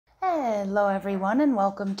Hello everyone and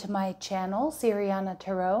welcome to my channel, Siriana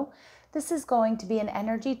Tarot. This is going to be an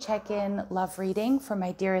energy check-in love reading for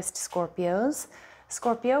my dearest Scorpios.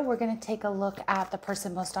 Scorpio, we're going to take a look at the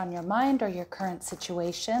person most on your mind or your current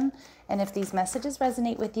situation. And if these messages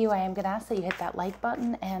resonate with you, I am going to ask that you hit that like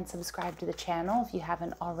button and subscribe to the channel if you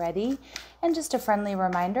haven't already. And just a friendly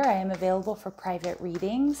reminder, I am available for private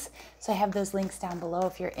readings. So I have those links down below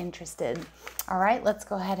if you're interested. All right, let's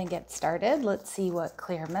go ahead and get started. Let's see what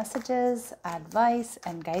clear messages, advice,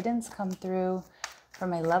 and guidance come through for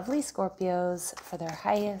my lovely Scorpios for their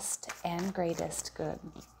highest and greatest good.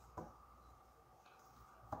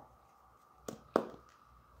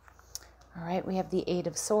 All right, we have the Eight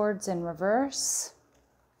of Swords in reverse.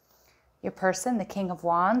 Your person, the King of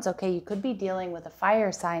Wands. Okay, you could be dealing with a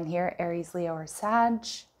fire sign here, Aries, Leo, or Sag.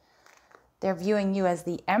 They're viewing you as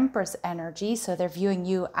the Empress energy, so they're viewing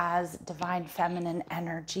you as divine feminine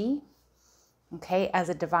energy. Okay, as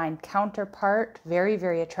a divine counterpart, very,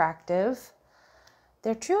 very attractive.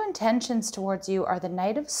 Their true intentions towards you are the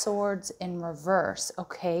Knight of Swords in reverse,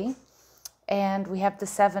 okay? And we have the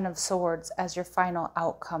Seven of Swords as your final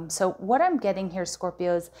outcome. So what I'm getting here,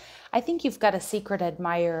 Scorpios, I think you've got a secret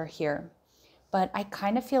admirer here, but I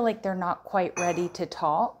kind of feel like they're not quite ready to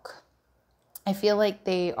talk. I feel like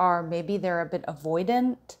maybe they're a bit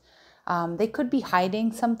avoidant. They could be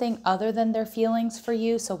hiding something other than their feelings for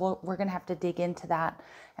you. So we're going to have to dig into that.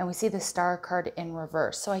 And we see the Star card in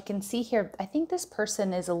reverse. So I can see here, I think this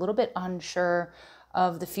person is a little bit unsure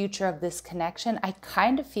of the future of this connection. I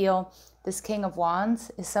kind of feel this King of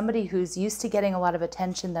Wands is somebody who's used to getting a lot of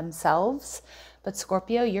attention themselves. But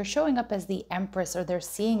Scorpio, you're showing up as the Empress, or they're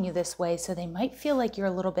seeing you this way. So they might feel like you're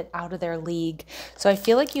a little bit out of their league. So I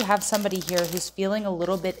feel like you have somebody here who's feeling a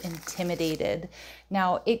little bit intimidated.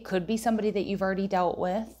 Now, it could be somebody that you've already dealt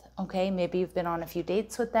with. Okay, maybe you've been on a few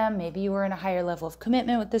dates with them. Maybe you were in a higher level of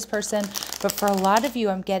commitment with this person. But for a lot of you,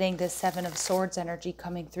 I'm getting this Seven of Swords energy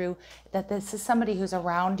coming through, that this is somebody who's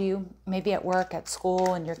around you, maybe at work, at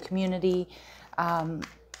school, in your community,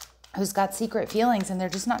 who's got secret feelings, and they're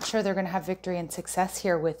just not sure they're going to have victory and success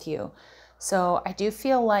here with you. So I do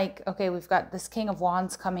feel like, okay, we've got this King of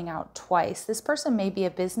Wands coming out twice. This person may be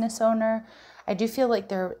a business owner. I feel like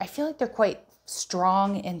they're quite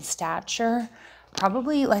strong in stature.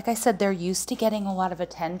 Probably, like I said, they're used to getting a lot of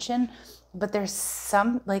attention, but there's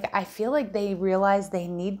I feel like they realize they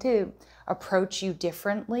need to approach you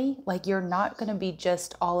differently. Like, you're not going to be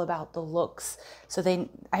just all about the looks. So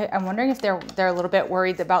I'm wondering if they're a little bit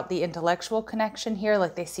worried about the intellectual connection here.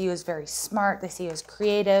 Like, they see you as very smart. They see you as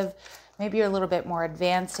creative. Maybe you're a little bit more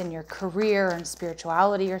advanced in your career and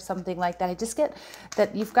spirituality or something like that. I just get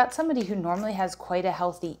that you've got somebody who normally has quite a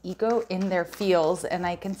healthy ego in their fields, and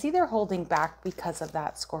I can see they're holding back because of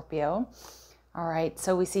that, Scorpio. All right,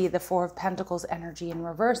 so we see the Four of Pentacles energy in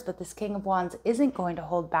reverse, but this King of Wands isn't going to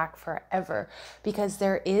hold back forever, because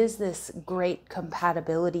there is this great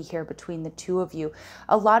compatibility here between the two of you.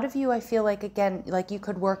 A lot of you, I feel like, again, like you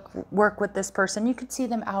could work with this person. You could see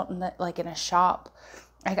them out in in a shop.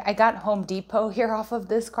 I got Home Depot here off of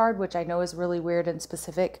this card, which I know is really weird and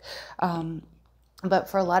specific. But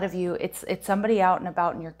for a lot of you, it's somebody out and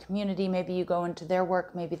about in your community. Maybe you go into their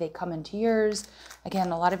work. Maybe they come into yours.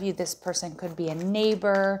 Again, a lot of you, this person could be a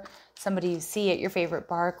neighbor, somebody you see at your favorite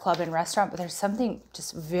bar, club, and restaurant. But there's something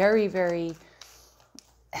just very, very...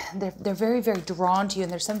 They're very, very drawn to you,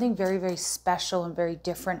 and there's something very, very special and very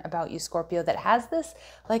different about you, Scorpio, that has this,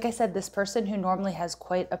 like I said, this person who normally has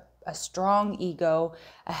quite a strong ego,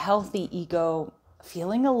 a healthy ego,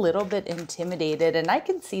 feeling a little bit intimidated. And I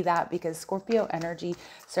can see that because Scorpio energy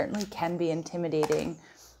certainly can be intimidating.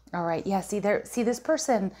 All right, yeah, see this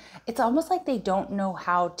person, it's almost like they don't know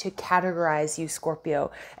how to categorize you,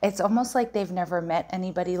 Scorpio. It's almost like they've never met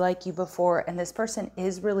anybody like you before, and this person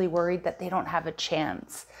is really worried that they don't have a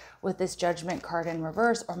chance with this Judgment card in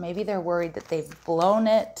reverse, or maybe they're worried that they've blown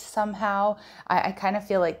it somehow. I kind of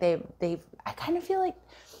feel like they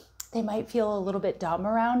might feel a little bit dumb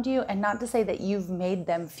around you, and not to say that you've made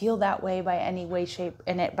them feel that way by any way, shape,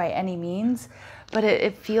 in it by any means, but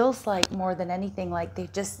it feels like more than anything, like they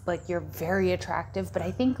just, like, you're very attractive, but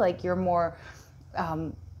I think like you're more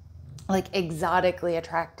like exotically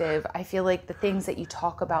attractive. I feel like the things that you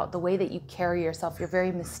talk about, the way that you carry yourself, you're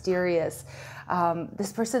very mysterious.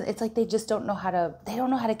 This person, it's like they just don't know how to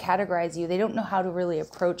categorize you. They don't know how to really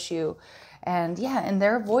approach you. And yeah, and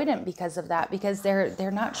they're avoidant because of that, because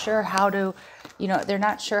they're not sure how to, they're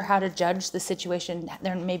not sure how to judge the situation.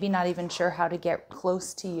 They're maybe not even sure how to get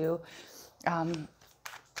close to you.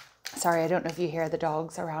 Sorry, I don't know if you hear the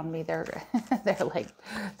dogs around me. They're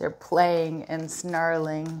they're playing and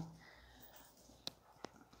snarling.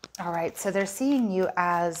 All right, so they're seeing you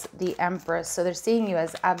as the Empress. So they're seeing you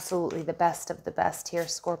as absolutely the best of the best here,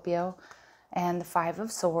 Scorpio. And the Five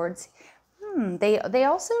of Swords. They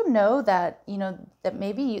also know that, you know, that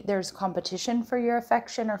maybe there's competition for your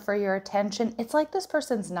affection or for your attention. It's like this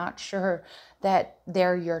person's not sure that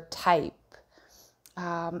they're your type.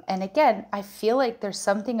 And again, I feel like there's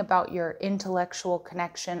something about your intellectual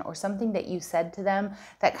connection or something that you said to them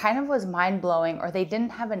that kind of was mind-blowing, or they didn't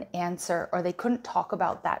have an answer, or they couldn't talk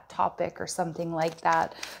about that topic or something like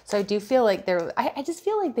that. So I do feel like I just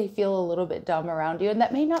feel like they feel a little bit dumb around you, and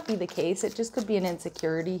that may not be the case. It just could be an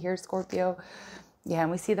insecurity here, Scorpio. Yeah, and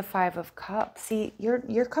we see the Five of Cups. See,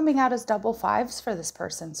 you're coming out as double fives for this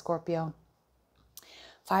person, Scorpio.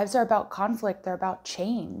 Fives are about conflict. They're about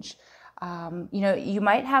change. You know, you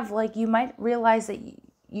might realize that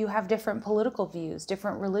you have different political views,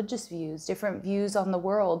 different religious views, different views on the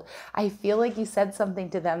world. I feel like you said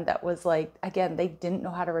something to them that was like, again, they didn't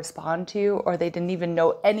know how to respond to, or they didn't even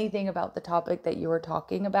know anything about the topic that you were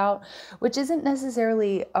talking about, which isn't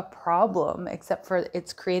necessarily a problem, except for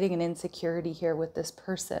it's creating an insecurity here with this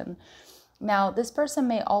person. Now, this person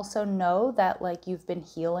may also know that like you've been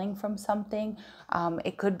healing from something.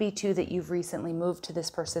 It could be too that you've recently moved to this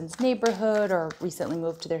person's neighborhood or recently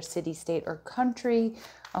moved to their city, state, or country.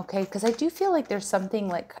 Okay, because I do feel like there's something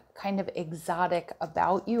like kind of exotic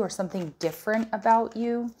about you or something different about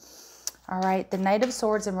you. All right, the Knight of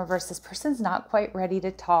Swords in reverse. This person's not quite ready to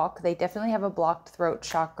talk. They definitely have a blocked throat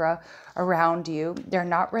chakra around you. They're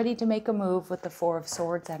not ready to make a move with the Four of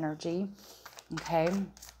Swords energy. Okay.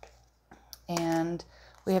 And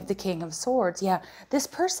we have the King of Swords. Yeah, this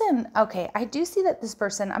person, okay, I do see that this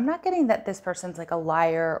person, I'm not getting that this person's like a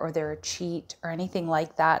liar or they're a cheat or anything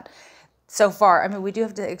like that so far. I mean, we do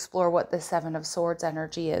have to explore what the Seven of Swords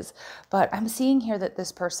energy is, but I'm seeing here that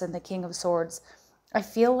this person, the King of Swords, I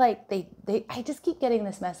feel like I just keep getting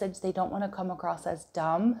this message. They don't want to come across as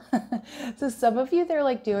dumb. So some of you, they're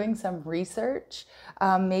like doing some research.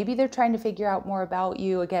 Maybe they're trying to figure out more about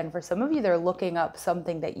you. Again, for some of you, they're looking up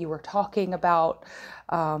something that you were talking about,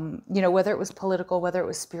 you know, whether it was political, whether it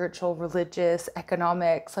was spiritual, religious,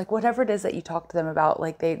 economics, like whatever it is that you talked to them about,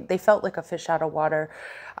 like they felt like a fish out of water.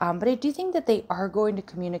 But I do think that they are going to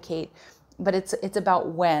communicate. But it's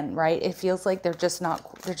about when, right? It feels like they're just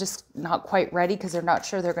not quite ready because they're not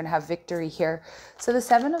sure they're going to have victory here. So the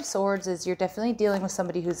Seven of Swords is you're definitely dealing with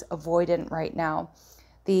somebody who's avoidant right now.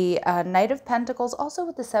 The Knight of Pentacles, also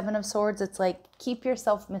with the Seven of Swords, it's like keep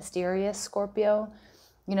yourself mysterious, Scorpio.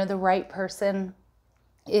 You know, the right person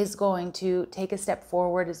is going to take a step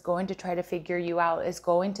forward, is going to try to figure you out, is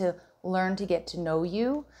going to learn to get to know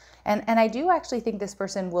you. And I do actually think this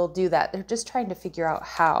person will do that. They're just trying to figure out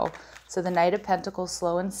how. So the Knight of Pentacles,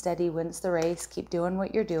 slow and steady, wins the race. Keep doing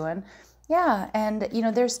what you're doing. Yeah, and you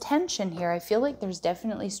know, there's tension here. I feel like there's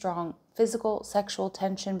definitely strong physical, sexual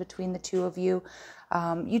tension between the two of you.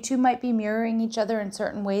 You two might be mirroring each other in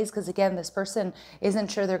certain ways because, again, this person isn't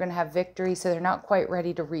sure they're going to have victory, so they're not quite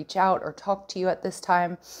ready to reach out or talk to you at this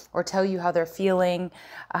time or tell you how they're feeling.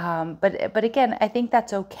 But again, I think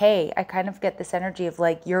that's okay. I kind of get this energy of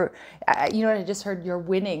like you know what I just heard, you're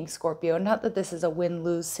winning, Scorpio. Not that this is a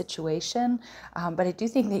win-lose situation, but I do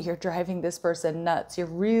think that you're driving this person nuts. You're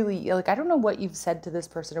really, like, I don't know what you've said to this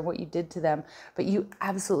person or what you did to them, but you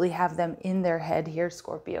absolutely have them in their head here,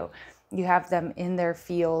 Scorpio. You have them in their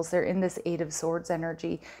feels. They're in this Eight of Swords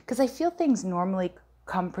energy. Because I feel things normally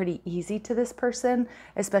come pretty easy to this person,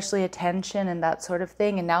 especially attention and that sort of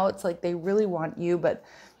thing. And now it's like they really want you, but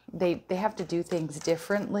they have to do things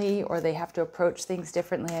differently, or they have to approach things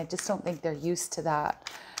differently. I just don't think they're used to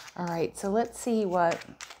that. All right, so let's see what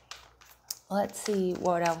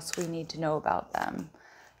else we need to know about them.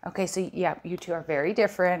 Okay, so yeah, you two are very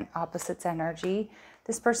different, opposites energy.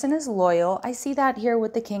 This person is loyal. I see that here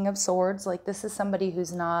with the King of Swords. Like, this is somebody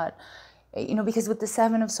who's not, you know, because with the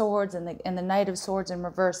Seven of Swords and the Knight of Swords in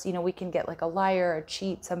reverse, you know, we can get like a liar, a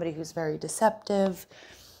cheat, somebody who's very deceptive.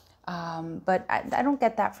 But I don't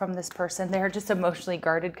get that from this person. They're just emotionally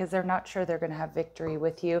guarded because they're not sure they're going to have victory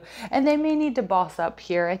with you. And they may need to boss up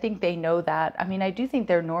here. I think they know that. I mean, I do think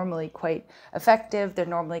they're normally quite effective. They're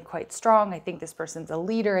normally quite strong. I think this person's a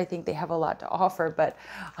leader. I think they have a lot to offer, but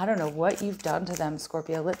I don't know what you've done to them,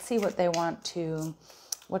 Scorpio. Let's see what they want to,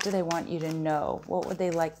 what do they want you to know? What would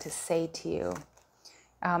they like to say to you?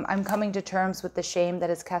 I'm coming to terms with the shame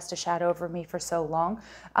that has cast a shadow over me for so long.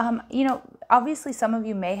 You know, obviously some of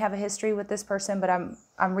you may have a history with this person, but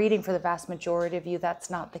I'm reading for the vast majority of you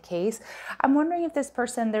that's not the case. I'm wondering if this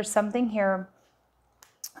person, there's something here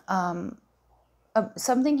about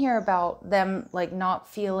them like not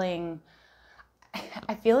feeling,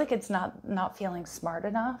 I feel like it's not feeling smart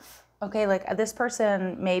enough. Okay, like this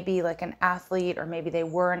person may be like an athlete, or maybe they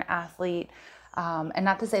were an athlete. And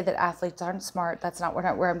not to say that athletes aren't smart. That's not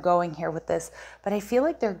where I'm going here with this. But I feel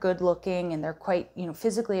like they're good looking and they're quite,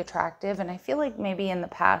 physically attractive. And I feel like maybe in the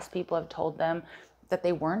past people have told them that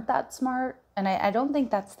they weren't that smart. And I don't think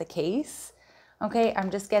that's the case. Okay, I'm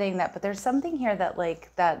just getting that. But there's something here that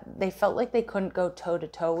that they felt like they couldn't go toe to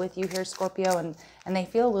toe with you here, Scorpio. And they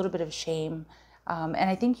feel a little bit of shame. And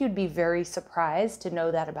I think you'd be very surprised to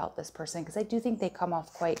know that about this person, because I do think they come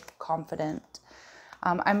off quite confident.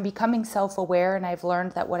 I'm becoming self-aware, and I've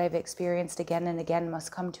learned that what I've experienced again and again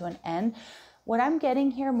must come to an end. What I'm getting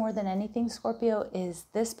here more than anything, Scorpio, is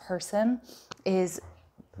this person is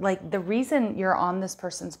like the reason you're on this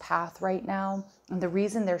person's path right now, and the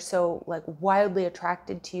reason they're so like wildly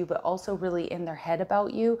attracted to you, but also really in their head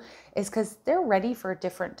about you, is because they're ready for a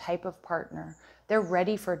different type of partner. They're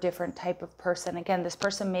ready for a different type of person. Again, this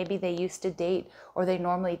person, maybe they used to date, or they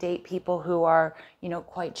normally date people who are,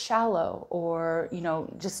 quite shallow, or,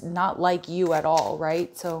 just not like you at all,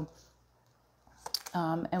 right? So,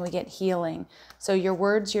 and we get healing. So your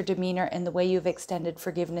words, your demeanor, and the way you've extended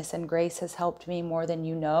forgiveness and grace has helped me more than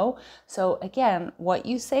you know. So again, what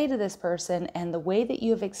you say to this person and the way that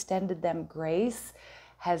you have extended them grace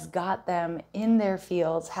has got them in their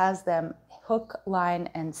fields, has them hook, line,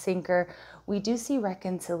 and sinker. We do see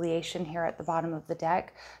reconciliation here at the bottom of the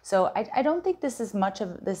deck. So I don't think this is much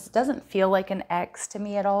of, this doesn't feel like an X to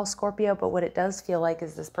me at all, Scorpio, but what it does feel like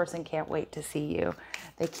is this person can't wait to see you.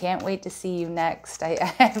 They can't wait to see you next.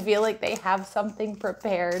 I feel like they have something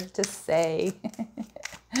prepared to say.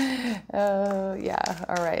 Oh, yeah.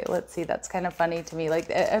 All right. Let's see. That's kind of funny to me.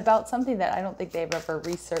 Like about something that I don't think they've ever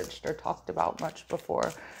researched or talked about much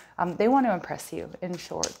before. They want to impress you, in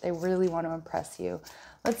short. They really want to impress you.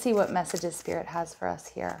 Let's see what messages Spirit has for us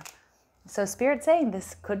here. So Spirit saying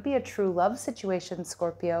this could be a true love situation,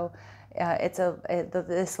 Scorpio.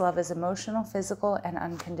 This love is emotional, physical, and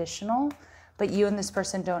unconditional. But you and this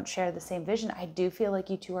person don't share the same vision. I do feel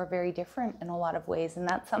like you two are very different in a lot of ways. And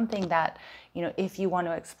that's something that, if you want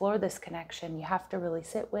to explore this connection, you have to really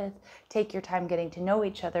sit with, take your time getting to know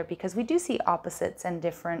each other, because we do see opposites and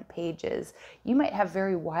different pages. You might have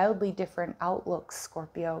very wildly different outlooks,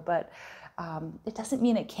 Scorpio, but it doesn't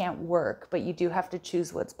mean it can't work, but you do have to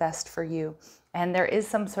choose what's best for you. And there is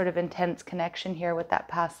some sort of intense connection here with that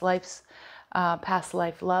past life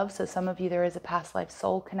love. So some of you, there is a past life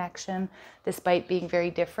soul connection. Despite being very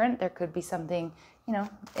different, there could be something,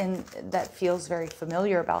 that feels very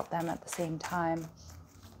familiar about them at the same time.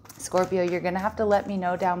 Scorpio, you're going to have to let me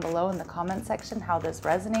know down below in the comment section how this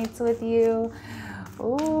resonates with you.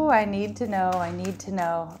 Oh, I need to know. I need to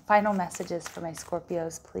know. Final messages for my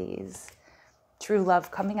Scorpios, please. True love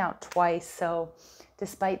coming out twice. So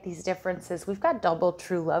despite these differences, we've got double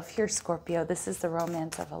true love here, Scorpio. This is the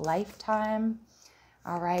romance of a lifetime.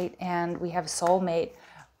 All right. And we have soulmate.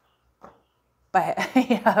 But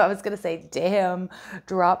I was going to say, damn,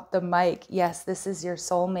 drop the mic. Yes, this is your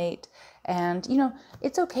soulmate. And,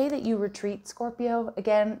 it's okay that you retreat, Scorpio.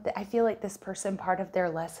 Again, I feel like this person, part of their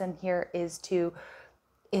lesson here is to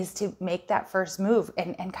make that first move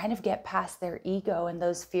and kind of get past their ego and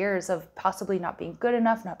those fears of possibly not being good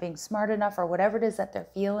enough, not being smart enough, or whatever it is that they're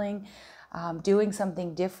feeling, doing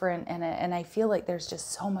something different. And I feel like there's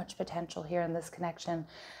just so much potential here in this connection.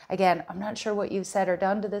 Again, I'm not sure what you've said or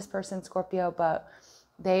done to this person, Scorpio, but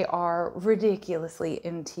they are ridiculously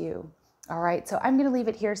into you. All right, so I'm going to leave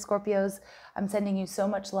it here, Scorpios. I'm sending you so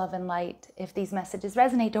much love and light. If these messages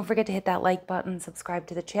resonate, don't forget to hit that like button, subscribe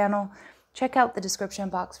to the channel. Check out the description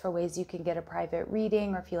box for ways you can get a private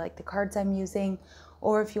reading, or if you like the cards I'm using,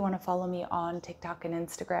 or if you want to follow me on TikTok and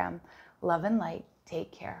Instagram. Love and light.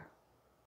 Take care.